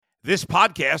This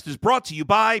podcast is brought to you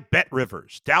by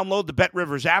BetRivers. Download the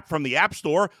BetRivers app from the App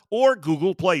Store or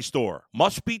Google Play Store.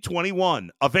 Must be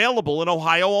 21. Available in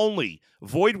Ohio only.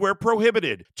 Void where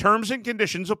prohibited. Terms and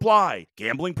conditions apply.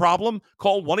 Gambling problem?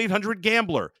 Call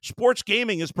 1-800-GAMBLER. Sports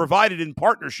gaming is provided in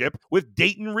partnership with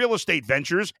Dayton Real Estate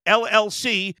Ventures,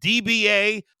 LLC,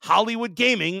 DBA, Hollywood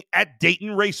Gaming at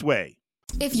Dayton Raceway.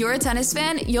 If you're a tennis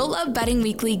fan, you'll love Betting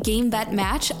Weekly Game Bet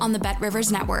Match on the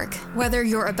BetRivers Network. Whether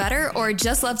you're a bettor or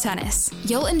just love tennis,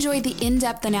 you'll enjoy the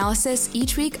in-depth analysis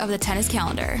each week of the tennis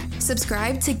calendar.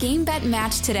 Subscribe to Game Bet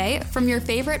Match today from your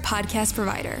favorite podcast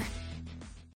provider.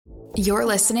 You're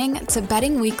listening to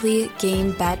Betting Weekly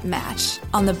Game Bet Match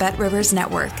on the BetRivers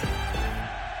Network.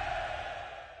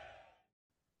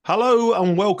 Hello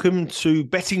and welcome to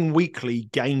Betting Weekly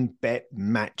Game Bet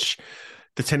Match,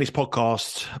 the tennis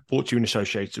podcast brought to you in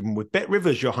association with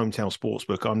BetRivers, your hometown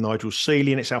sportsbook. I'm Nigel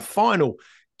Seeley, and it's our final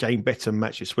Game Better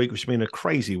Match this week, which has been a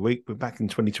crazy week. We're back in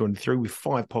 2023 with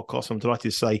 5 podcasts. I'm delighted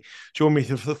to say, join me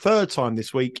for the third time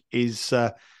this week is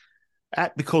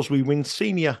at Because We Win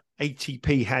Senior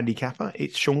ATP Handicapper.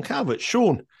 It's Sean Calvert.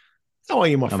 Sean, how are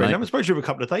you, my friend? I haven't spoken to you for a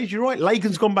couple of days. You're right.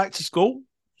 Lagan's gone back to school.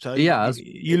 So yeah,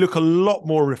 you look a lot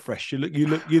more refreshed. You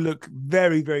look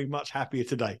very, very much happier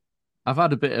today. I've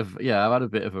had a bit of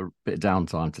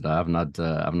downtime today. I haven't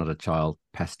had a child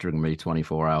pestering me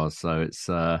 24 hours, so it's it's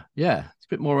a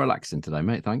bit more relaxing today,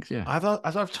 mate. Thanks. Yeah,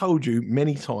 as I've told you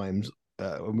many times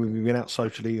when we've been out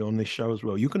socially on this show as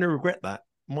well, you're going to regret that.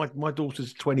 My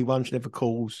daughter's 21, she never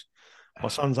calls. My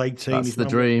son's 18. That's the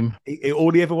dream. All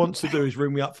he ever wants to do is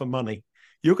ring me up for money.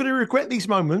 You're going to regret these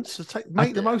moments. So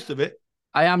make the most of it.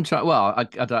 I am trying. Well, I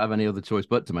don't have any other choice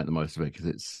but to make the most of it because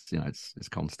it's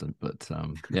constant. But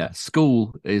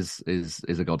school is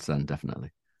a godsend,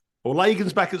 definitely. Well,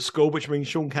 Lagan's back at school, which means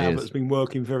Sean Calvert has been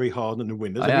working very hard on the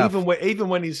winners. And even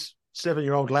when his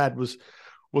 7-year-old lad was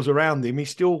around him, he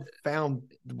still found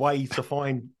ways to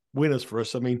find winners for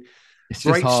us. I mean, it's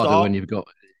just harder when you've got.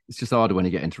 It's just harder when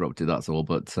you get interrupted. That's all.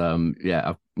 But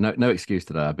I've no excuse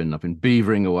today. I've been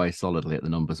beavering away solidly at the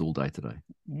numbers all day today.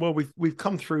 Well, we've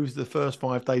come through the first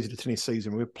 5 days of the tennis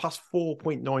season. We're plus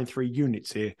 4.93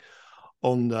 units here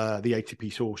on the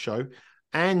ATP Tour show,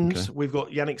 and we've got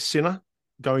Jannik Sinner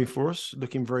going for us,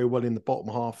 looking very well in the bottom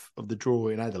half of the draw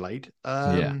in Adelaide.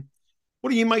 What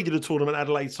do you make of the tournament,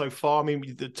 Adelaide, so far? I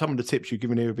mean, some of the tips you've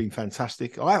given here have been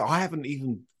fantastic. I haven't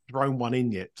even thrown one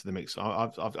in yet to the mix. I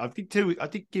did two. I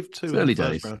did give two. It's early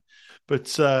days, round,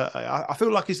 but I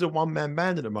feel like it's a one-man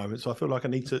band at the moment. So I feel like I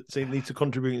need to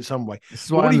contribute in some way. This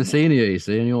is why I'm the senior, you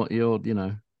see, and you're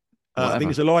I think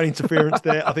there's a line interference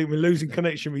there. I think we're losing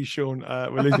connection with Sean.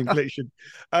 We're losing connection.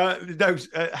 How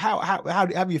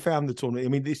have you found the tournament? I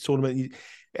mean, this tournament,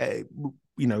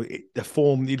 the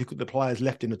form. You look at the players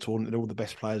left in the tournament; they're all the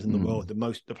best players in the world.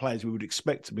 The players we would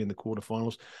expect to be in the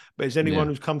quarterfinals. But is anyone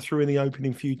who's come through in the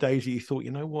opening few days that you thought,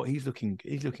 you know what, he's looking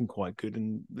quite good,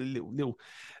 and a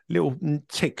little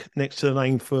tick next to the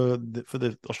name for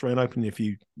the Australian Open in a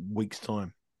few weeks'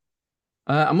 time?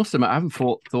 I must admit, I haven't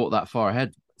thought that far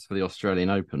ahead for the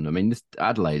Australian Open. I mean, this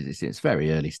Adelaide, it's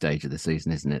very early stage of the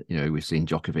season, isn't it? We've seen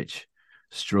Djokovic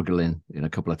struggling in a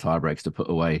couple of tiebreaks to put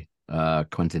away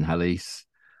Quentin Halys.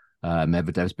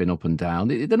 Medvedev's been up and down.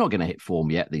 They're not going to hit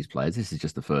form yet, these players. This is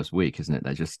just the first week, isn't it?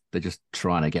 They're just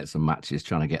trying to get some matches,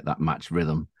 trying to get that match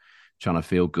rhythm, trying to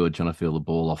feel good, trying to feel the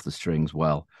ball off the strings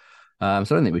well. So I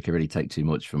don't think we can really take too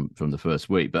much from the first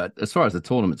week. But as far as the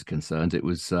tournament's concerned, it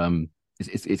was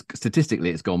it's statistically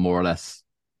it's gone more or less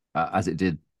as it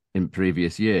did in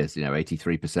previous years.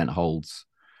 83% holds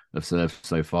of serve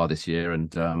so far this year, and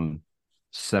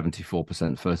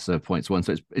 74% first serve points won.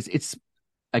 So it's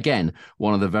again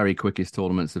one of the very quickest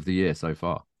tournaments of the year so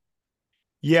far.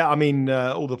 Yeah, I mean,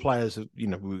 all the players we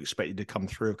were expected to come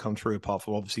through have come through, apart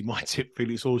from obviously my tip,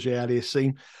 Felix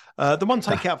Auger-Aliassime. The one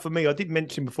takeout for me, I did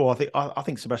mention before, I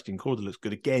think Sebastian Korda looks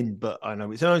good again, but I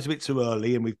know it's always a bit too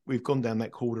early, and we've gone down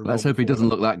that Korda. Let's hope he doesn't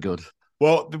look that good.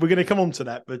 Well, we're going to come on to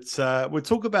that, but we'll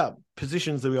talk about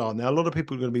positions that we are now. A lot of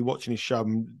people are going to be watching this show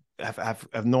and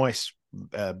have nice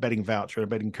betting voucher and a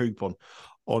betting coupon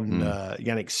on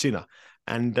Jannik Sinner.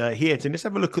 And here, let's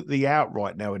have a look at the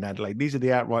outright now in Adelaide. These are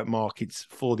the outright markets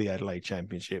for the Adelaide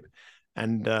Championship.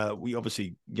 And we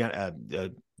obviously,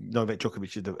 Novak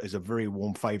Djokovic is a very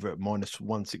warm favourite at minus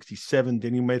 167.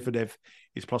 Daniil Medvedev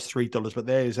is plus $3. But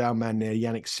there's our man there,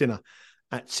 Jannik Sinner,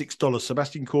 at $6.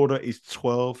 Sebastian Korda is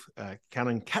 12.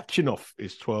 Kanan Khachanov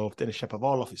is 12. Denis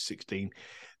Shapovalov is 16.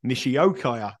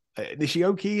 Nishioka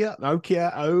Nishioka,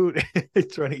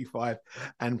 Nokia, 25,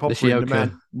 and Popperin, the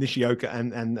man, Nishioka,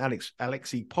 and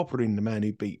Alexei Popperin, the man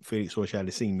who beat Felix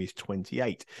Auger-Aliassime, is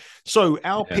 28. So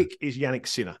our pick is Jannik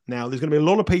Sinner. Now, there's going to be a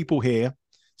lot of people here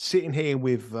sitting here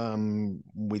with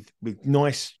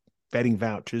nice betting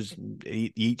vouchers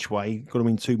each way. Got to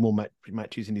win 2 more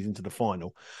matches and he's into the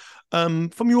final.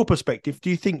 From your perspective, do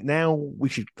you think now we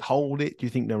should hold it? Do you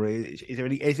think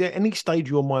is there any stage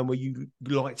of your mind where you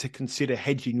like to consider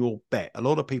hedging your bet? A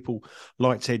lot of people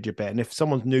like to hedge a bet, and if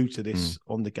someone's new to this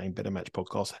on the Game Better Match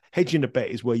podcast, hedging a bet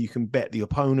is where you can bet the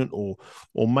opponent or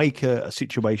make a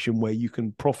situation where you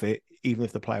can profit even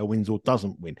if the player wins or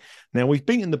doesn't win. Now, we've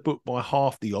beaten the book by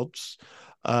half the odds.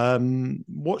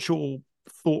 What's your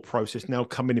thought process now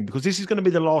coming in, because this is going to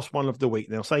be the last one of the week?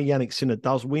 Now, say Jannik Sinner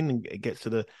does win and gets to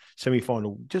the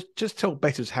semi-final, just tell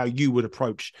bettors how you would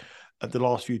approach the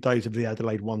last few days of the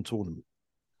Adelaide 1 tournament.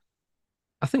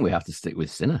 I think we have to stick with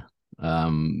Sinner.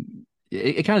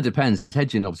 It kind of depends.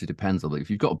 Hedging obviously depends on it. If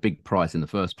you've got a big price in the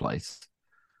first place,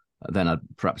 then I'd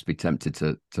perhaps be tempted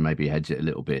to maybe hedge it a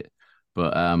little bit.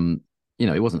 But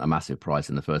it wasn't a massive price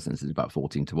in the first instance. It was about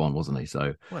 14-1, wasn't he?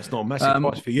 So, well, it's not a massive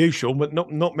price for you, Sean, but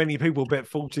not many people bet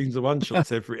 14-1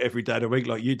 shots every day of the week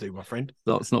like you do, my friend.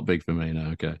 That's not big for me, no.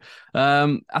 Okay.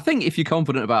 I think if you're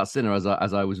confident about Sinner, as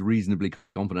I was reasonably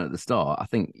confident at the start, I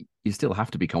think you still have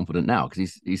to be confident now,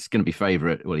 because he's going to be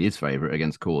favourite. Well, he is favourite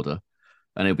against Korda,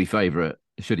 and he'll be favourite.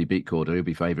 Should he beat Korda, he'll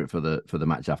be favourite for the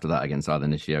match after that against either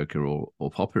Nishioka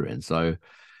or Popperin. So,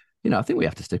 I think we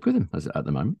have to stick with him at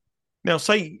the moment. Now,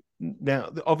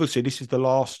 obviously, this is the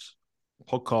last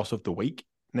podcast of the week.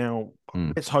 Now,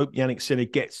 let's hope Jannik Sinner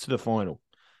gets to the final.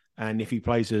 And if he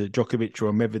plays a Djokovic or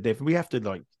a Medvedev, we have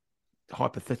to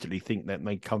hypothetically think that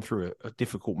may come through a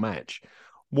difficult match.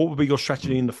 What would be your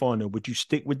strategy in the final? Would you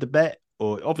stick with the bet,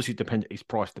 or obviously it's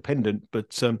price dependent?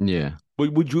 But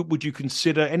would you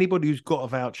consider anybody who's got a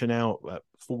voucher now at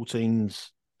 14s?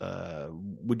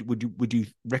 Would you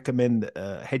recommend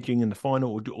hedging in the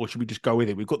final, or should we just go with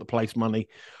it? We've got the place money,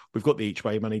 we've got the each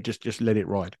way money. Just let it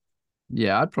ride.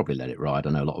 Yeah, I'd probably let it ride. I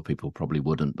know a lot of people probably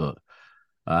wouldn't, but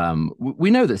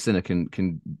we know that Sinner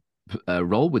can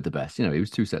roll with the best. He was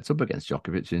 2 sets up against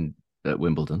Djokovic at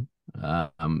Wimbledon.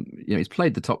 He's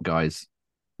played the top guys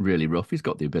really rough. He's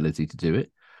got the ability to do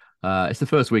it. It's the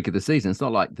first week of the season. It's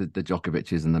not like the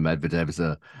Djokovic's and the Medvedevs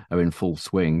are in full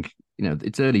swing.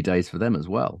 It's early days for them as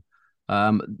well.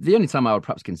 The only time I would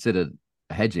perhaps consider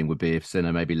hedging would be if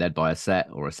Sinner maybe led by a set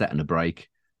or a set and a break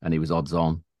and he was odds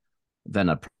on. Then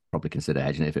I'd probably consider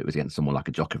hedging it if it was against someone like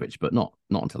a Djokovic, but not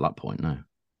until that point, no.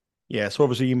 Yeah, so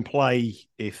obviously in play,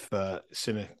 if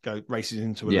Sinner races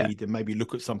into a lead, and maybe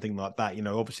look at something like that.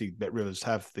 Obviously Bet Rivers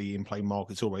have the in-play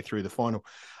markets all the way through the final.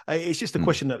 It's just a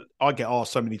question that I get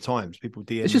asked so many times. People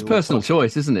DM. It's just personal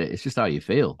choice, isn't it? It's just how you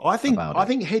feel. I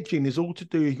think hedging is all to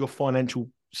do with your financial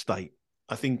state.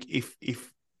 I think if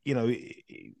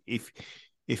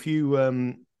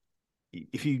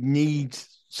you need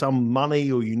some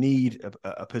money, or you need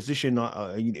a position,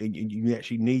 you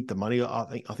actually need the money,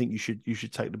 I think you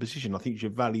should take the position. I think you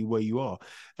should value where you are.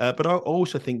 But I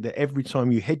also think that every time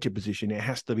you hedge a position, it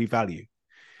has to be value.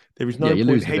 There is no point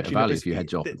lose hedging a bit of value if you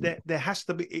hedge off. There has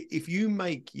to be. If you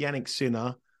make Jannik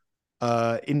Sinner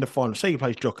in the final, say he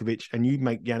plays Djokovic, and you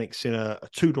make Jannik Sinner a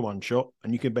 2-1 shot,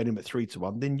 and you can bet him at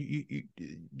 3-1,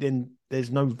 then there's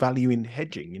no value in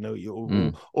hedging,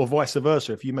 or vice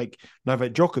versa. If you make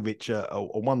Novak Djokovic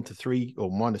a 1-3 or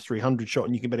 -300 shot,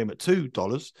 and you can bet him at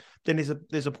 $2, then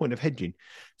there's a point of hedging.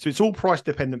 So it's all price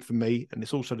dependent for me, and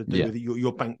it's also to do with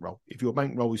your bankroll. If your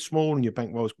bankroll is small and your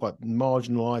bankroll is quite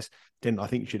marginalised, then I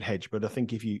think you should hedge. But I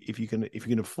think if you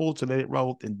can afford to let it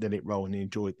roll, then let it roll and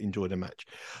enjoy the match.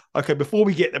 Okay, before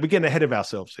we're getting ahead of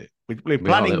ourselves here. We're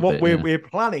planning we're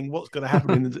planning what's going to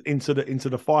happen into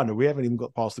the final. We haven't even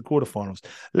got past the quarterfinals.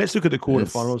 Let's look at the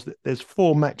quarterfinals. Yes. There's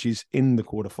 4 matches in the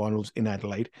quarterfinals in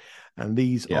Adelaide, and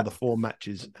these are the 4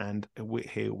 matches. And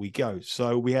here we go.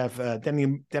 So we have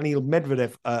Daniil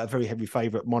Medvedev, a very heavy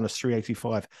favourite,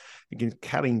 -385 against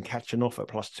Krajinovic at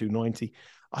 +290.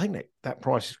 I think that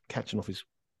price catching off is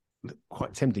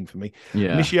quite tempting for me.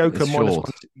 Yeah, Nishioka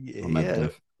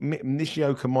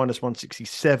Nishioka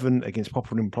 -167 against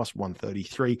Popperin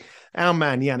 +133. Our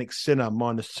man Jannik Sinner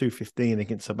 -215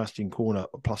 against Sebastian Korda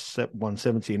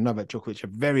 +170. And Novak Djokovic, a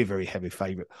very, very heavy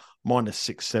favourite,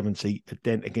 -670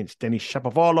 against Denis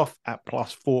Shapovalov at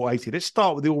 +480. Let's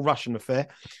start with the all-Russian affair.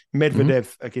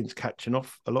 Medvedev against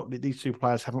Khachanov. A lot of these 2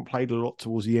 players haven't played a lot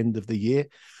towards the end of the year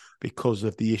because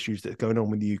of the issues that are going on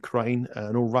with the Ukraine.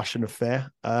 An all-Russian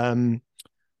affair. I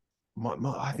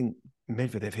think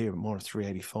Medvedev here at minus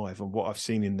 385, and what I've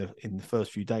seen in the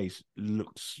first few days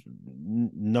looks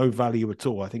no value at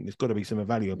all. I think there's got to be some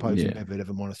value opposing Medvedev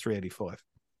at minus 385.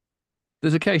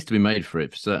 There's a case to be made for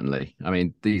it, certainly. I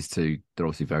mean, these two, they're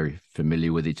obviously very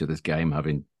familiar with each other's game,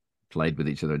 having played with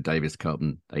each other at Davis Cup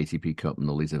and ATP Cup and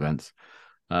all these events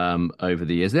over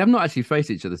the years. They have not actually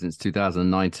faced each other since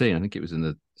 2019. I think it was in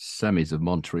the semis of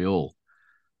Montreal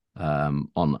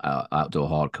on outdoor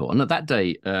hard court. And at that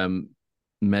day,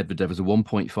 Medvedev was a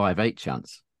 1.58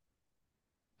 chance.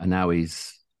 And now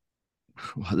he's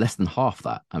less than half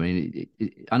that. I mean,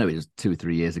 I know it was 2 or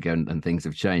 3 years ago and things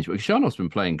have changed, but Khachanow's been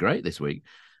playing great this week.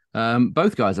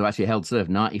 Both guys have actually held serve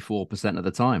 94% of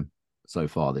the time so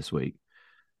far this week.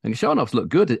 And Khachanow's looked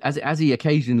good, as he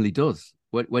occasionally does.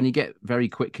 When you get very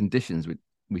quick conditions,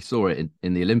 we saw it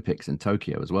in the Olympics in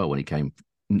Tokyo as well, when he came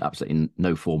absolutely in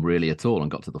no form really at all and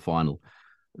got to the final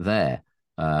there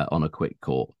on a quick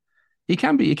court. He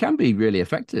can be really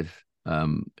effective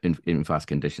in fast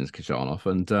conditions, Khachanov,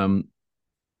 and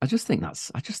I just think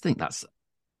that's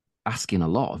asking a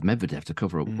lot of Medvedev to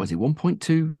cover up. Was it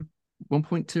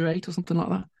 1.28 or something like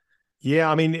that?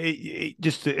 Yeah, I mean, it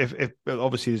just if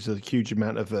obviously there's a huge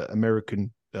amount of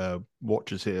American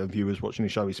watchers here, viewers watching the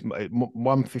show. It's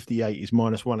 158 is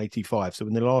minus 185. So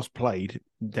when they last played,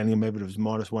 Daniel Medvedev was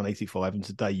minus 185, and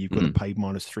today you've got to pay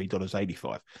minus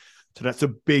 $3.85. So that's a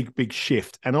big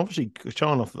shift. And obviously,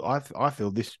 Khachanov, I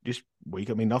feel this week.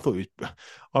 I mean,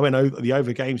 I went over the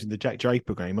over games in the Jack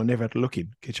Draper game. I never had to look in.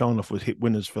 Khachanov was hit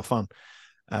winners for fun.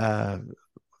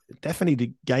 Definitely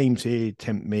the games here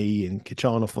tempt me, and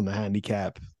Khachanov on the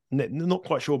handicap. Not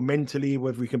quite sure mentally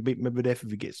whether we can beat Medvedev if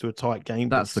he gets to a tight game.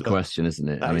 That's the question, isn't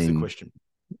it? That is the question.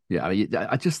 Yeah, I mean,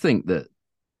 I just think that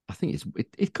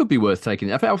it could be worth taking.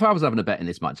 If I was having a bet in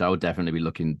this match, I would definitely be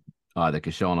looking either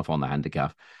Khachanov on the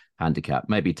handicap,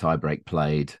 maybe tiebreak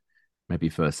played, maybe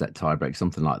first set tiebreak,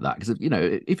 something like that. Because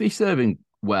if he's serving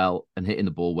well and hitting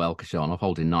the ball well, Khachanov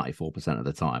holding 94% of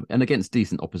the time, and against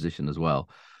decent opposition as well.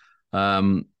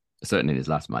 Certainly in his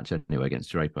last match anyway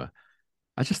against Draper.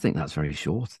 I just think that's very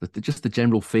short. Just the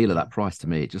general feel of that price to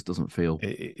me, it just doesn't feel.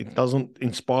 It doesn't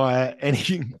inspire any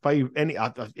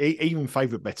even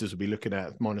favourite bettors will be looking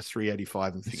at minus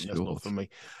 385 and thinking that's not for me.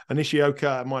 Nishioka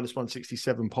at minus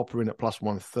 167, Popperin at plus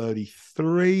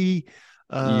 133.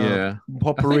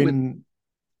 Popperin,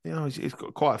 he's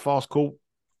got quite a fast call.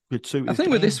 I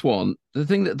think with this one,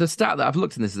 the stat that I've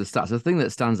looked in this is the stats. The thing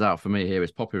that stands out for me here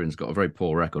is Popperin's got a very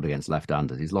poor record against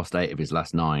left-handers. He's lost 8 of his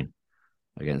last 9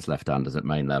 against left-handers at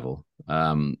main level.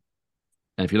 And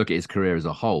if you look at his career as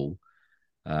a whole,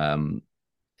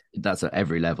 that's at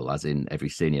every level, as in every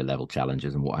senior level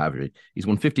challenges and what have you. He's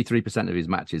won 53% of his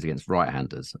matches against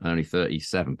right-handers and only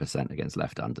 37% against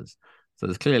left-handers. So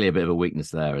there's clearly a bit of a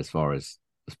weakness there as far as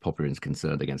Popperin's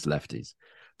concerned against lefties.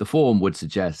 The form would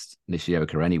suggest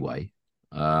Nishioka anyway.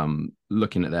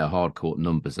 Looking at their hard court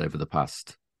numbers over the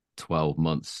past 12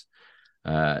 months,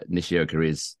 Nishioka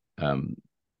is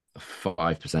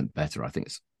 5% better, I think,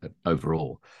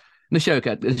 overall.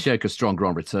 Nishioka stronger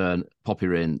on return,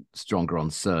 Popperin stronger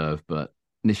on serve, but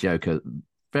Nishioka,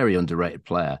 very underrated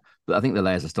player. But I think the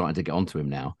layers are starting to get onto him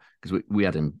now, because we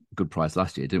had him good price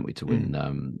last year, didn't we, to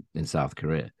win in South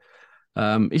Korea.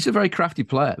 He's a very crafty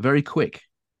player, very quick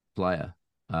player.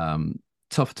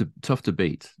 Tough to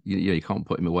beat. You can't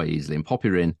put him away easily. And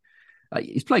Popperin,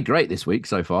 he's played great this week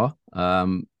so far,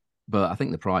 but I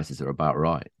think the prices are about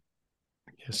right.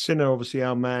 Yeah, Sinner, obviously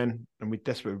our man, and we're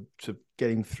desperate to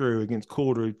get him through against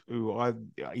Corder,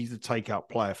 he's a take-out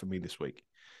player for me this week.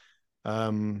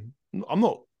 I'm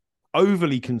not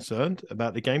overly concerned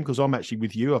about the game because I'm actually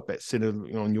with you. I've bet Sinner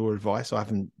on your advice. I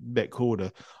haven't bet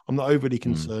Corder. I'm not overly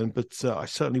concerned, but I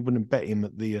certainly wouldn't bet him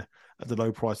at the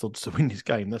low price odds to win this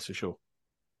game. That's for sure.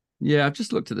 Yeah, I've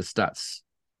just looked at the stats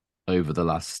over the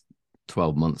last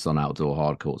 12 months on outdoor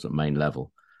hard courts at main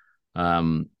level.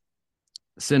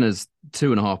 Sinner's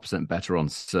 2.5% better on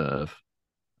serve,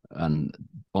 and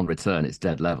on return it's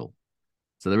dead level.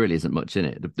 So there really isn't much in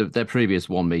it. Their previous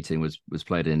one meeting was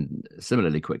played in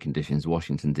similarly quick conditions,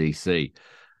 Washington, D.C.,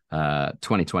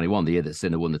 2021, the year that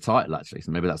Sinner won the title, actually.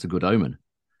 So maybe that's a good omen.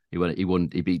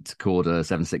 He beat Corder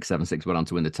 7-6, 7-6, went on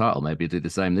to win the title. Maybe he'll do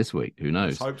the same this week. Who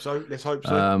knows? Let's hope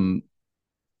so.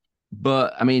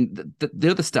 But, I mean, the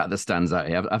other stat that stands out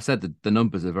here, I've said that the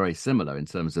numbers are very similar in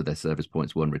terms of their service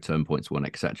points won, return points won,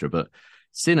 etc. But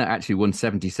Sinner actually won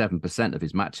 77% of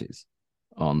his matches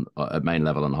at main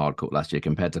level on hard court last year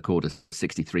compared to Corder's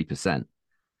 63%.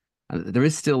 And there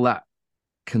is still that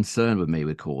concern with me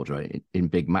with Corder in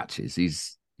big matches.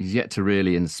 He's yet to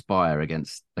really inspire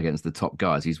against the top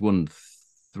guys. He's won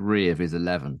 3 of his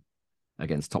 11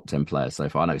 against top 10 players so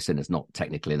far. I know Sinner's not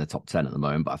technically in the top 10 at the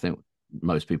moment, but I think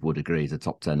most people would agree he's a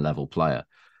top 10 level player.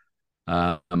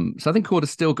 So I think Quarter's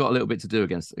still got a little bit to do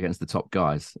against the top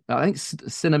guys. I think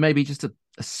Sinner maybe just a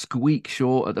squeak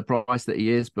short at the price that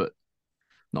he is, but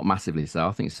not massively so.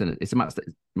 I think Sinner, it's a match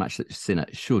that Sinner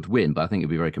should win, but I think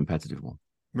it'll be a very competitive one.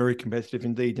 Very competitive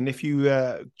indeed. And if you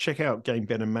check out Game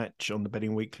Bet and Match on the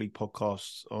Betting Weekly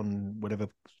podcast on whatever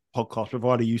podcast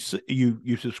provider you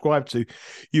subscribe to,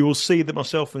 you will see that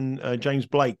myself and James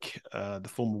Blake, the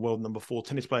former world number 4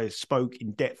 tennis player, spoke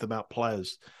in depth about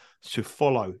players to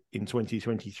follow in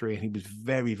 2023, and he was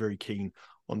very, very keen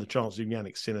on the chance of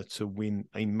Jannik Sinner to win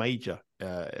a major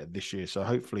this year. So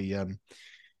hopefully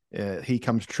he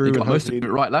comes true. He got most of it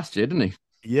right last year, didn't he?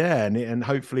 Yeah, and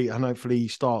hopefully he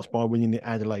starts by winning the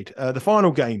Adelaide. The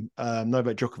final game,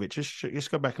 Novak Djokovic.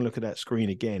 Just go back and look at that screen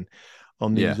again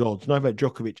on these odds. Novak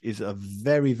Djokovic is a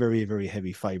very, very, very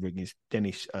heavy favourite against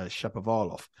Denis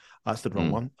Shapovalov. That's the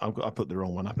wrong one. I put the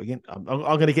wrong one up again. I'm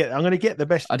going to get the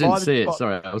best. I didn't see it.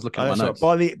 Sorry, I was looking at my notes.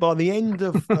 By the end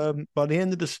of by the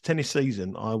end of this tennis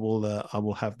season, I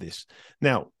will have this.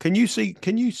 Now, can you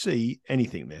see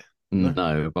anything there?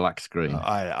 No, black screen.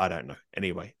 I don't know.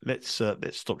 Anyway, let's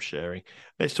stop sharing.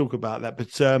 Let's talk about that.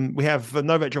 But we have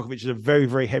Novak Djokovic is a very,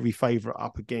 very heavy favourite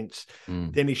up against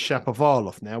Denis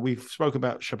Shapovalov. Now, we've spoken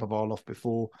about Shapovalov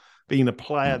before being a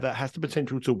player that has the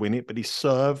potential to win it, but his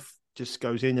serve just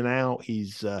goes in and out.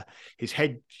 His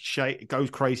head shape goes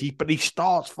crazy, but he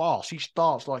starts fast. He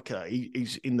starts like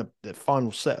he's in the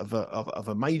final set of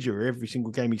a major every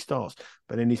single game he starts.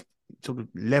 But then his sort of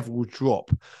level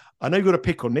drop. I know you've got a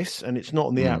pick on this, and it's not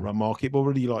on the outright market, but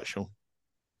what do you like, Sean?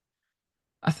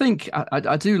 I think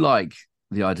I do like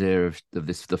the idea of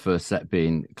this, the first set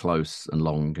being close and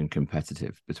long and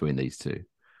competitive between these two.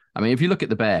 I mean, if you look at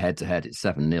the bare head-to-head, it's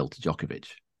 7-0 to Djokovic.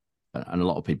 And a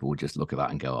lot of people would just look at that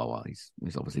and go, oh, well, he's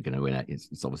obviously going to win it.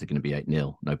 It's obviously going to be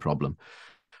 8-0, no problem.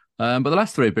 But the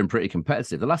last 3 have been pretty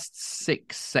competitive. The last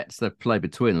 6 sets they've played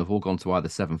between them have all gone to either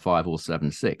 7-5 or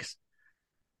 7-6.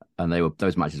 And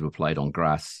those matches were played on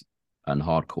grass and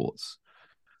hard courts.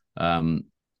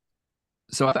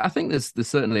 So I think there's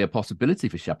certainly a possibility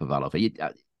for Shapovalov.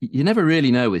 You never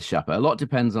really know with Shapo. A lot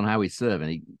depends on how he's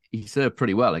serving. He served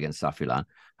pretty well against Safiullin.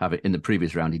 In the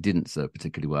previous round, he didn't serve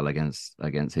particularly well against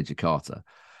Hijikata.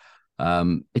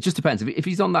 It just depends. If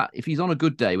he's on a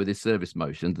good day with his service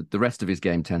motion, the rest of his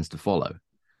game tends to follow.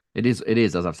 It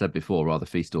is, as I've said before, rather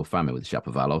feast or famine with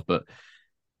Shapovalov. But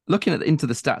looking into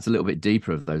the stats a little bit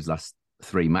deeper of those last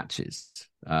 3 matches,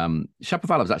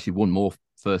 Shapovalov's actually won more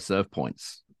first serve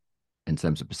points in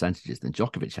terms of percentages than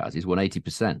Djokovic has. He's won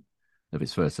 80% of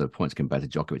his first serve points compared to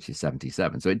Djokovic's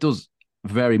 77. So it does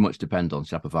very much depend on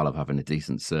Shapovalov having a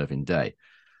decent serving day.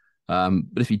 But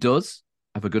if he does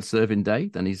have a good serving day,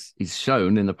 then he's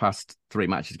shown in the past 3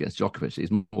 matches against Djokovic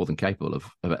he's more than capable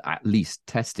of at least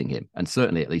testing him, and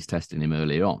certainly at least testing him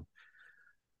early on.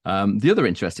 The other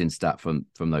interesting stat from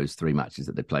those 3 matches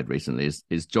that they played recently is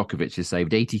Djokovic has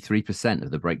saved 83%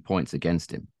 of the break points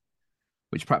against him,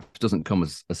 which perhaps doesn't come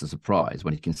as a surprise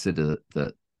when you consider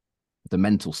that the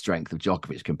mental strength of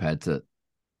Djokovic compared to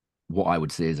what I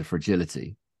would see as a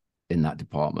fragility in that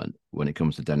department when it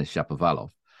comes to Denis Shapovalov.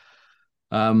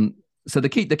 So the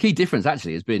key difference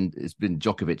actually has been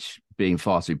Djokovic being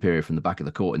far superior from the back of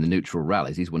the court in the neutral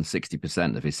rallies. He's won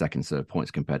 60% of his second serve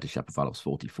points compared to Shapovalov's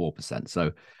 44%.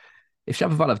 So if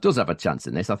Shapovalov does have a chance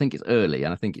in this, I think it's early,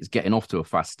 and I think it's getting off to a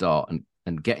fast start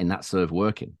and getting that serve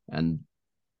working, and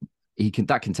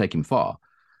that can take him far,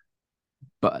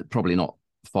 but probably not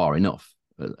far enough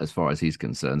as far as he's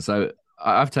concerned. So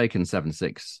I've taken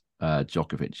 7-6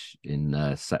 Djokovic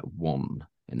in set 1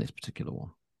 in this particular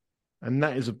one. And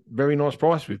that is a very nice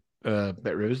price with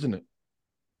BetRivers, isn't it?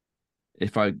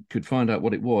 If I could find out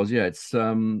what it was, it's a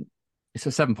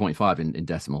 7.5 in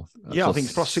decimal. I think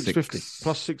it's plus 650.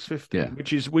 Plus 650, yeah.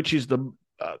 which is the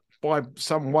by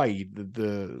some way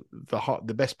the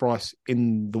best price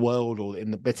in the world or in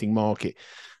the betting market.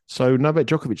 So Novak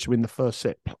Djokovic to win the first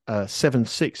set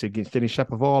 7-6 against Denis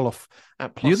Shapovalov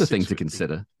at plus. The other thing to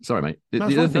consider, sorry mate, the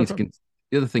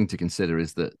other thing to consider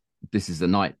is that this is a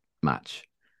night match.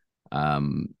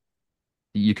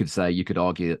 You could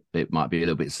argue it might be a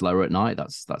little bit slower at night.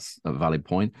 That's a valid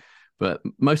point. But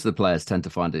most of the players tend to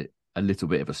find it a little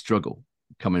bit of a struggle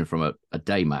coming from a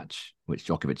day match, which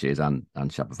Djokovic is and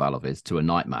Shapovalov is, to a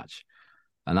night match.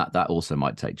 And that also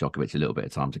might take Djokovic a little bit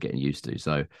of time to get used to.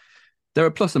 So there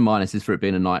are plus and minuses for it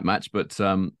being a night match, but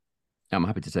I'm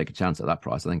happy to take a chance at that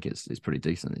price. I think it's pretty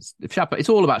decent. It's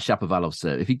all about Shapovalov's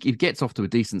serve. If he gets off to a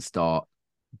decent start,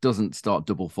 doesn't start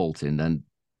double faulting, then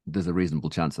there's a reasonable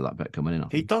chance of that bet coming in.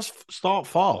 He does start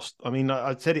fast. I mean,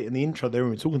 I said it in the intro there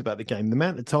when we were talking about the game. The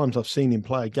amount of times I've seen him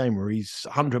play a game where he's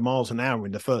 100 miles an hour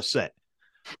in the first set,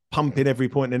 pumping every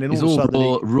point, and then He's all of a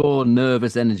sudden raw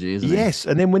nervous energy, isn't he? Yes,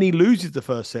 and then when he loses the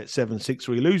first set 7-6,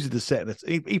 or he loses the set,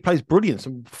 he plays brilliant.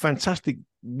 Some fantastic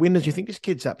winners. You think this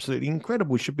kid's absolutely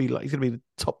incredible. He should be like, he's going to be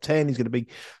the top 10. He's going to be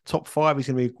top 5. He's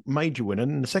going to be a major winner.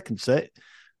 And in the second set,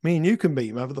 me and you can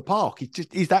beat him over the park.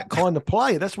 He's that kind of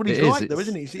player. That's what he's like, though,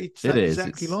 isn't he? It's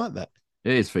exactly like that.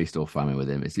 It is feast or famine with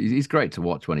him. He's great to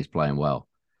watch when he's playing well,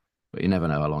 but you never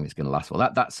know how long it's going to last.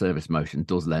 Well, that service motion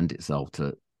does lend itself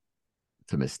to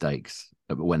mistakes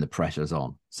when the pressure's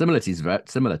on. Similar to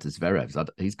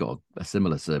Zverev's, he's got a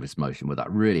similar service motion with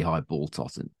that really high ball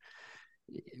tossing.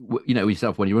 You know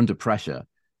yourself, when you're under pressure,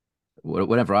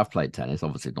 whenever I've played tennis,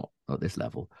 obviously not at this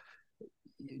level,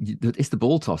 it's the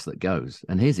ball toss that goes,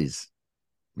 and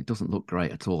it doesn't look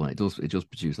great at all, and it does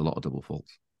produce a lot of double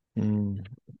faults.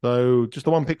 So just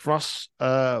the one pick for us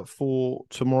for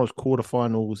tomorrow's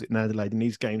quarterfinals in Adelaide, and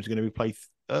these games are going to be played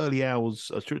early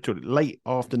hours, late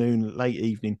afternoon, late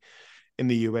evening in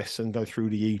the US, and go through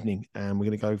the evening. And we're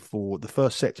going to go for the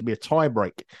first set to be a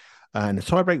tie-break, and a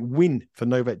tie-break win for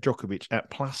Novak Djokovic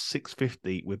at plus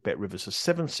 650 with Bet Rivers. So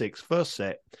 7-6 first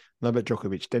set, Novak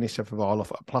Djokovic, Denis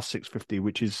Shapovalov at plus 650,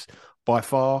 which is by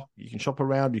far, you can shop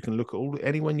around, you can look at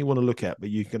anyone you want to look at, but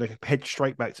you're going to head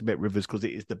straight back to Bet Rivers because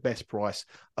it is the best price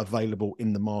available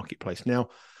in the marketplace. Now,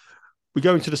 we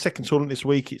go into the second tournament this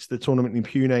week. It's the tournament in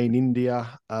Pune in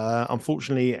India.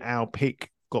 Unfortunately, our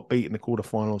pick got beat in the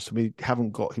quarterfinals, so we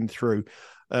haven't got him through.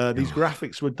 These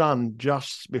graphics were done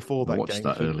just before that game. Watched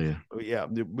that earlier. Yeah,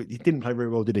 he didn't play very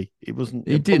well, did he? It wasn't.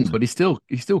 He didn't, but he still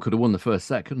could have won the first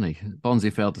set, couldn't he?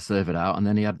 Bonzi failed to serve it out, and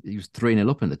then he was 3-0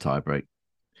 up in the tiebreak,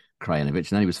 Krajinovic,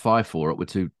 and then he was 5-4 up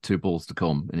with two balls to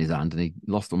come in his hand, and he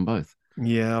lost them both.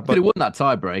 Yeah, but if he won that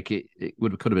tiebreak, it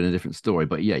could have been a different story.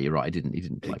 But yeah, you're right. He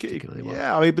didn't play particularly well.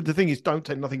 Yeah, I mean, but the thing is, don't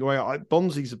take nothing away.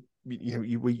 Bonzi's,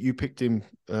 you picked him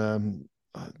a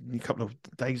couple of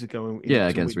days ago.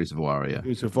 Against Zavora. Yeah,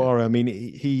 Zavora. I mean,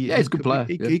 he's a good player.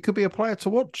 He could be a player to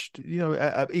watch.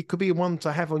 He could be one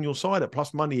to have on your side at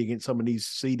plus money against some of these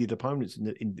seeded opponents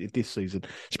in this season,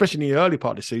 especially in the early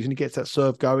part of the season. He gets that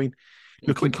serve going,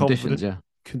 looking confident. Yeah.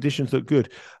 Conditions look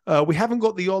good. We haven't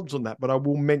got the odds on that, but I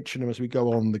will mention them as we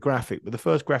go on the graphic. But the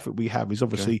first graphic we have is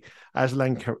obviously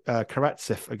Aslan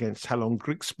Karatsev against Halon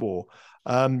Grigspor.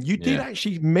 You did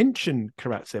actually mention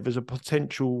Karatsev as a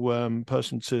potential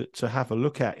person to have a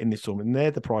look at in this tournament. And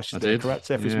there, the price is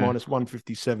Karatsev is minus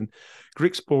 157.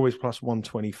 Grigspor is plus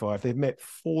 125. They've met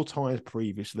 4 times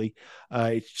previously.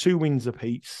 It's 2 wins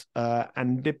apiece,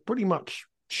 and they're pretty much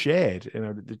shared.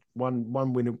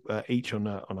 One win each on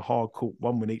a hard court,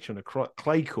 1 win each on a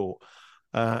clay court.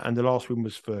 And the last win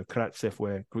was for Karatsev,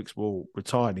 where Grigspor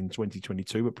retired in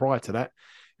 2022. But prior to that,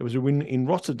 it was a win in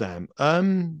Rotterdam.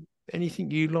 Anything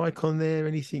you like on there?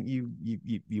 Anything you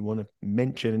want to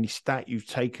mention? Any stat you've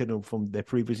taken from their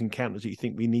previous encounters that you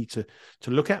think we need to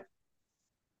look at?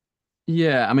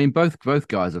 Yeah, I mean, both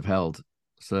guys have held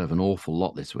serve an awful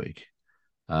lot this week.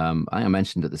 I think I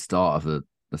mentioned at the start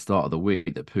of the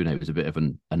week that Pune was a bit of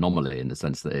an anomaly in the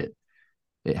sense that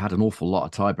it had an awful lot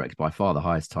of tiebreaks, by far the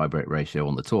highest tiebreak ratio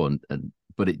on the tour,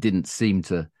 but it didn't seem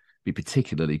to be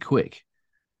particularly quick.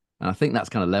 And I think that's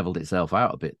kind of leveled itself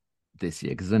out a bit this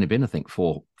year, because there's only been, I think,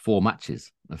 four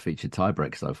matches that featured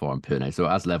tiebreaks so far in Pune, so it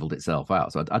has leveled itself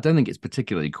out. So I don't think it's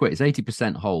particularly quick. It's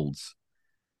 80% holds,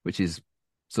 which is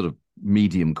sort of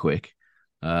medium quick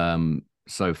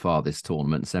so far this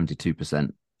tournament,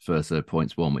 72% first serve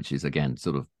points won, which is, again,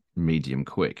 sort of medium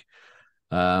quick.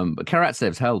 But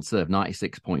Karatsev's held serve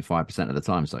 96.5% of the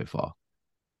time so far,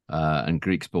 and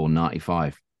Grigspor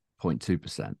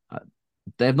 95.2%.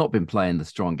 They have not been playing the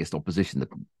strongest opposition,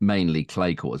 mainly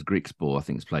clay courts. Grigspor, I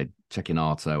think, has played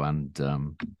Cecchinato and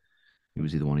who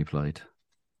was the one he played?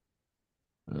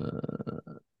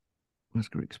 Where's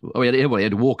Grigspor? Oh, he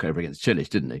had a walkover against Cilic,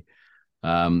 didn't he?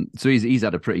 So he's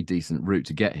had a pretty decent route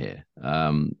to get here.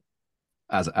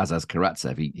 As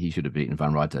Karatsev, he should have beaten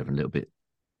Van Rijthoven a little bit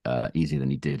easier than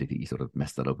he did. He sort of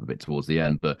messed that up a bit towards the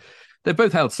end. But they've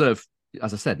both held serve,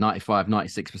 as I said, 95,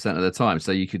 96% of the time.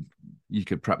 So you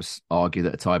could perhaps argue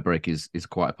that a tiebreak is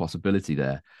quite a possibility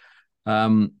there.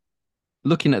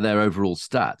 Looking at their overall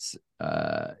stats,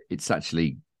 it's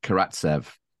actually Karatsev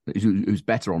who's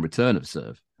better on return of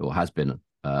serve, or has been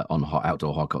on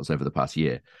outdoor hard courts over the past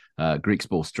year.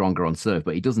 Grigspor stronger on serve,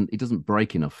 but he doesn't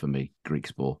break enough for me,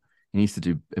 Grigspor. He needs to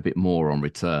do a bit more on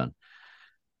return.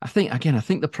 I think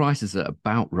the prices are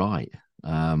about right.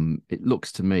 It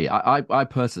looks to me, I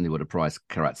personally would have priced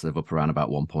Karatsev up around about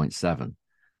 1.7.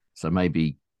 So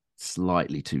maybe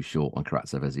slightly too short on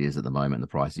Karatsev as he is at the moment. The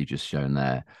price you've just shown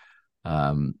there.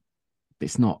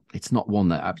 It's not one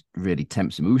that really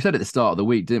tempts him. We said at the start of the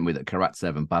week, didn't we, that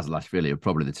Karatsev and Basilashvili are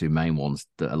probably the two main ones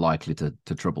that are likely to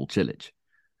trouble Cilic.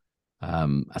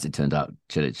 As it turned out,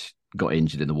 Cilic got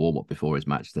injured in the warm-up before his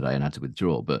match today and had to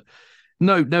withdraw. But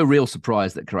no real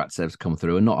surprise that Karatsev's come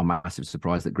through, and not a massive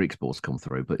surprise that Greek Sport's come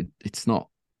through. But it's not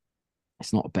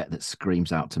a bet that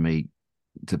screams out to me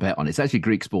to bet on. It's actually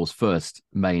Greek Sport's first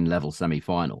main level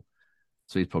semi-final.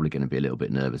 So he's probably going to be a little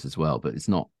bit nervous as well, but it's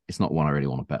not one I really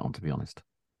want to bet on, to be honest.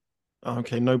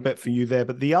 Okay, no bet for you there.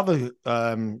 But the other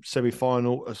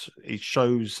semi-final, it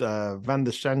shows Van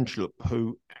der Sandschlup,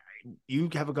 who you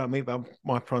have a go at me about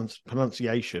my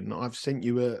pronunciation. I've sent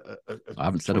you I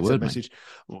haven't said a word, message.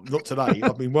 Well, not today.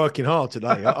 I've been working hard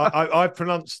today. I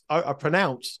pronounced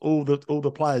all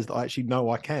the players that I actually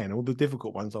know I can. All the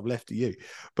difficult ones I've left to you.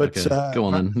 But okay. Go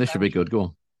on then. This should be good. Go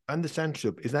on. Van der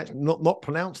Sandschlup is actually not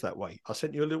pronounced that way. I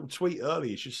sent you a little tweet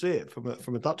earlier. You should see it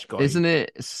from a Dutch guy. Isn't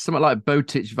it something like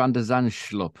Botic van der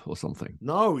Zandschlup or something?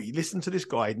 No, you listen to this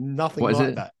guy. Nothing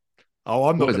like that. Oh,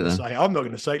 I'm not going to say. I'm not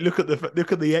going to say. Look at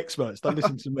the experts. Don't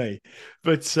listen to me.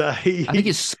 But I think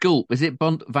it's Sculp. Is it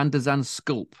Van der Zand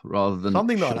Sculp rather than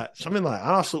something Schulp? like that? Something like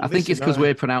that. I think it's because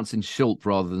we're pronouncing Schulp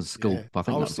rather than Sculp. Yeah. I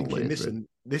think that's all it is. Listen,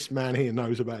 this man here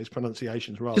knows about his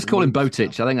pronunciations. Rather just call him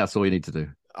Botic. I think that's all you need to do.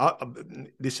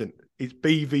 Listen, it's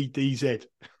BVDZ.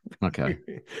 Okay,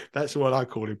 that's what I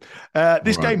call him.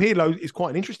 This game here, though, is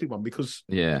quite an interesting one because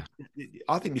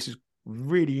I think this is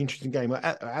really interesting game.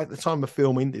 At the time of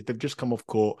filming, they've just come off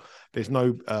court. There's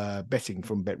no betting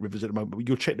from Bet Rivers at the moment, but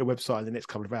you'll check the website in the next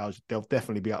couple of hours. They'll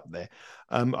definitely be up there.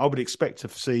 I would expect to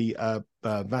see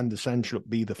Van der Sandschlup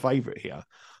be the favourite here.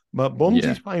 But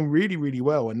Bonzi's playing really, really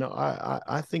well, and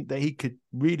I think that he could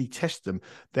really test them.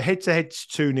 The head-to-head's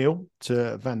 2-0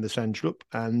 to Van der Sandschlup,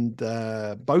 and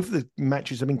both of the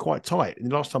matches have been quite tight. And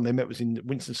the last time they met was in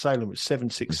Winston-Salem, it was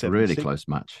 7-6, 7-6. It's a really close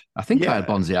match. I think I had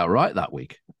Bonzi outright that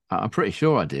week. I'm pretty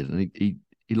sure I did, and he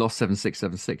lost 7-6,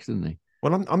 7-6, didn't he?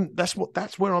 Well,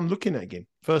 that's where I'm looking at again.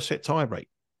 First set tiebreak.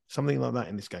 Something like that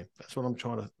in this game. That's what I'm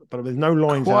trying to. But there's no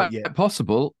lines out yet.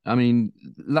 Possible. I mean,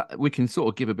 we can sort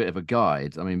of give a bit of a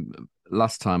guide. I mean,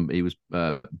 last time he was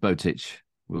Botic,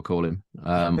 we'll call him,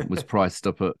 was priced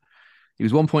up at. He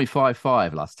was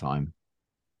 1.55 last time.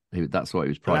 That's what he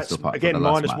was priced up at. Again, for the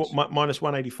last minus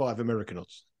 185 American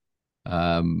odds.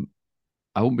 I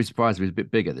wouldn't be surprised if he was a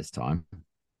bit bigger this time.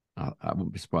 I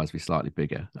wouldn't be surprised if he's slightly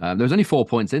bigger. There was only 4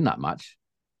 points in that match,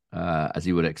 as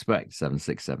you would expect.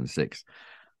 7-6,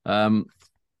 7-6.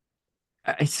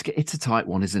 It's a tight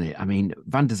one, isn't it? I mean,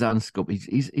 Van der Zandschlup,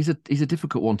 he's a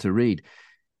difficult one to read.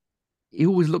 He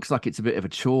always looks like it's a bit of a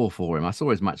chore for him. I saw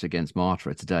his match against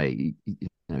Marta today.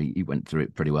 He went through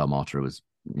it pretty well. Marta was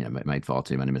made far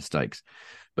too many mistakes,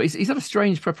 but he's had a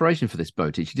strange preparation for this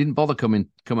Botic. He didn't bother coming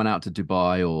out to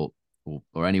Dubai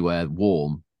or anywhere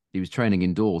warm. He was training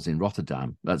indoors in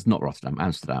Rotterdam. That's not Rotterdam,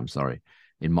 Amsterdam. Sorry,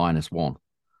 in -1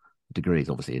 degrees,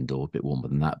 obviously indoor, a bit warmer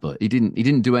than that, but he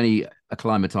didn't do any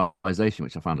acclimatization,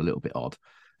 which I found a little bit odd.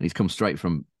 And he's come straight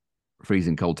from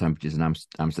freezing cold temperatures in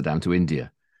Amsterdam to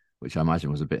India, which I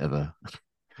imagine was a bit of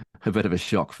a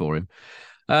shock for him.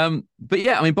 But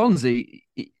yeah, I mean, Bonzi,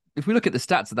 if we look at the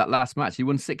stats of that last match, he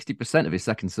won 60% of his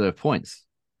second serve points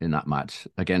in that match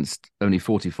against only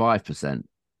 45%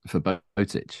 for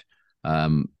Botic.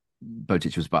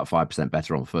 Botic was about 5%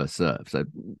 better on first serve, so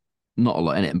not a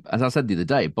lot in it. As I said the other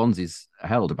day, Bonzi's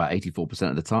held about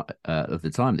 84% of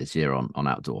the time this year on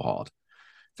outdoor hard.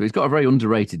 So he's got a very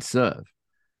underrated serve.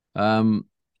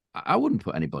 I wouldn't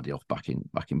put anybody off backing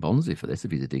Bonzi for this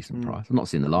if he's a decent price. I'm not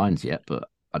seeing the lines yet, but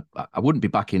I wouldn't be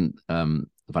backing Van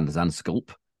der Zandschlup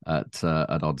at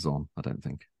odds on, I don't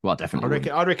think. Well,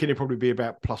 definitely. I reckon it'd probably be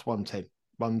about plus 110,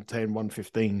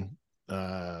 115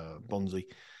 Bonzi.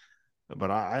 But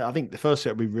I think the first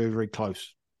set will be very, very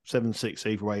close. 7-6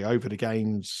 either way over the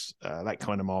games, that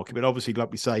kind of market. But obviously,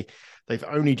 like we say, they've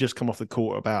only just come off the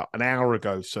court about an hour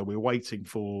ago. So we're waiting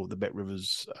for the Bet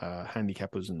Rivers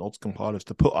handicappers and odds compilers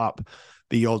to put up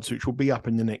the odds, which will be up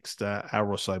in the next hour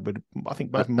or so. But I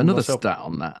think both stat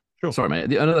on that. Sure. Sorry,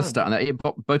 mate. Another stat on that.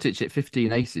 Botic hit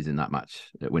 15 aces in that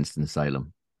match at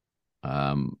Winston-Salem,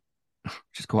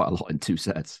 which is quite a lot in 2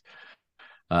 sets.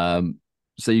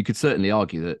 So you could certainly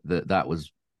argue that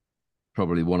was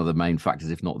probably one of the main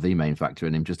factors, if not the main factor,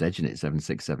 in him just edging it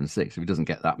 7-6, 7-6. If he doesn't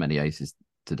get that many aces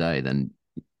today, then,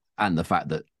 and the fact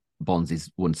that Bonzi's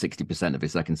won 60% of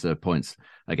his second serve points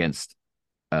against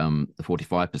the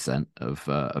 45% of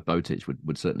Botic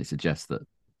would certainly suggest that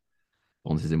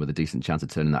Bonzi's in with a decent chance of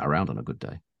turning that around on a good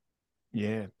day.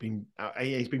 Yeah,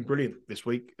 he's been brilliant this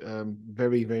week.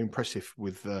 Very, very impressive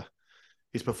with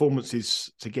his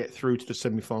performances to get through to the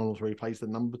semi-finals where he plays the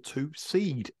number 2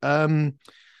 seed.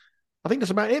 I think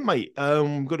that's about it, mate.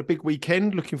 We've got a big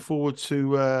weekend. Looking forward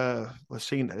to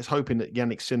let's hoping that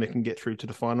Jannik Sinner can get through to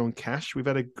the final and cash. We've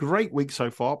had a great week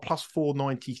so far, plus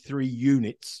 493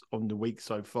 units on the week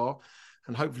so far.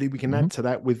 And hopefully we can add to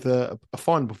that with a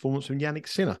final performance from Jannik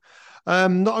Sinner.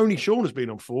 Not only Sean has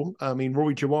been on form, I mean,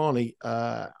 Rory Giovanni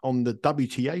on the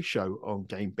WTA show on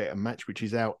Game Bet and Match, which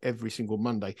is out every single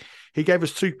Monday. He gave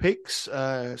us 2 picks,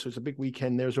 so it's a big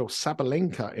weekend there as well.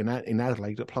 Sabalenka in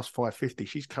Adelaide at plus 550.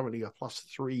 She's currently a plus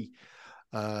 $3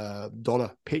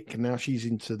 pick, and now she's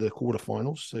into the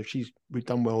quarterfinals. So we've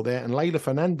done well there. And Leylah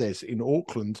Fernandez in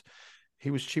Auckland.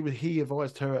 He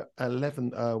advised her at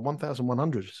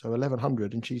 1,100, so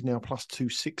 1,100, and she's now plus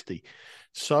 260.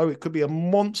 So it could be a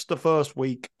monster first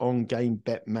week on Game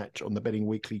Bet Match on the Betting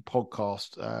Weekly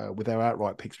podcast with our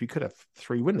outright picks. We could have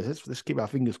 3 winners. Let's keep our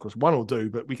fingers crossed. 1 will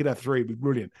do, but we could have 3. It'd be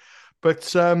brilliant.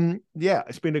 But yeah,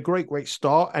 it's been a great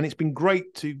start, and it's been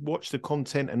great to watch the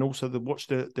content and also watch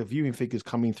the viewing figures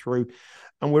coming through.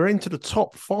 And we're into the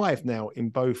top 5 now in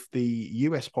both the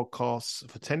US podcasts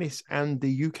for tennis and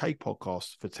the UK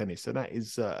podcast for tennis. So that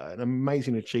is an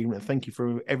amazing achievement. Thank you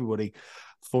for everybody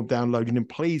for downloading, and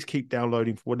please keep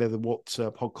downloading for what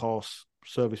podcast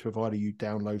service provider you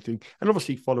download through. And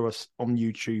obviously follow us on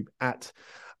YouTube at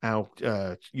our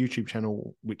YouTube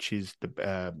channel, which is the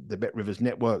Bet Rivers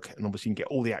Network, and obviously you can get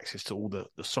all the access to all the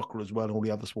soccer as well and all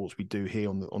the other sports we do here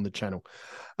on the channel.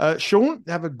 Sean,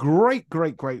 have a great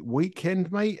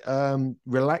weekend, mate.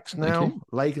 Relax now.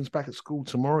 Lagan's back at school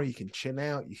tomorrow. You can chill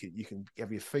out. You can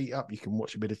have your feet up. You can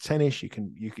watch a bit of tennis.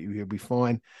 You'll be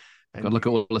fine. Got to look at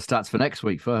all the stats for next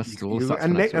week first.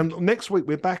 And next week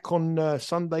we're back on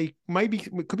Sunday. Maybe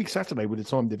it could be Saturday with the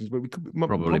time difference, but we could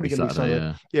probably be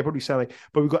Saturday. Yeah, probably Saturday.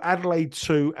 But we've got Adelaide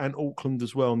 2 and Auckland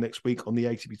as well next week on the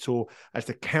ATP Tour as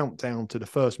the countdown to the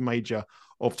first major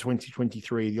of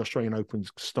 2023. The Australian Open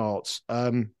starts.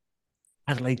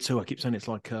 Adelaide 2. I keep saying it's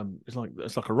like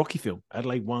a Rocky film.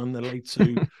 Adelaide 1, Adelaide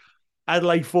 2.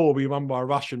 Adelaide 4 will be won by a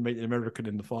Russian meeting an American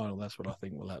in the final. That's what I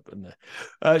think will happen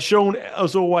there. Sean,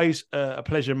 as always, a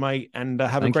pleasure, mate, and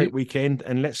have a great weekend.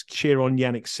 And let's cheer on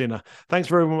Jannik Sinner. Thanks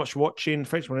very much for watching.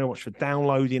 Thanks very much for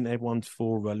downloading, everyone,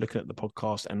 for looking at the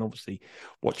podcast and obviously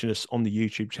watching us on the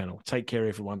YouTube channel. Take care,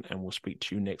 everyone, and we'll speak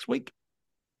to you next week.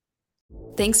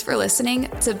 Thanks for listening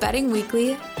to Betting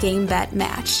Weekly Game Bet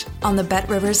Match on the Bet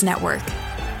Rivers Network.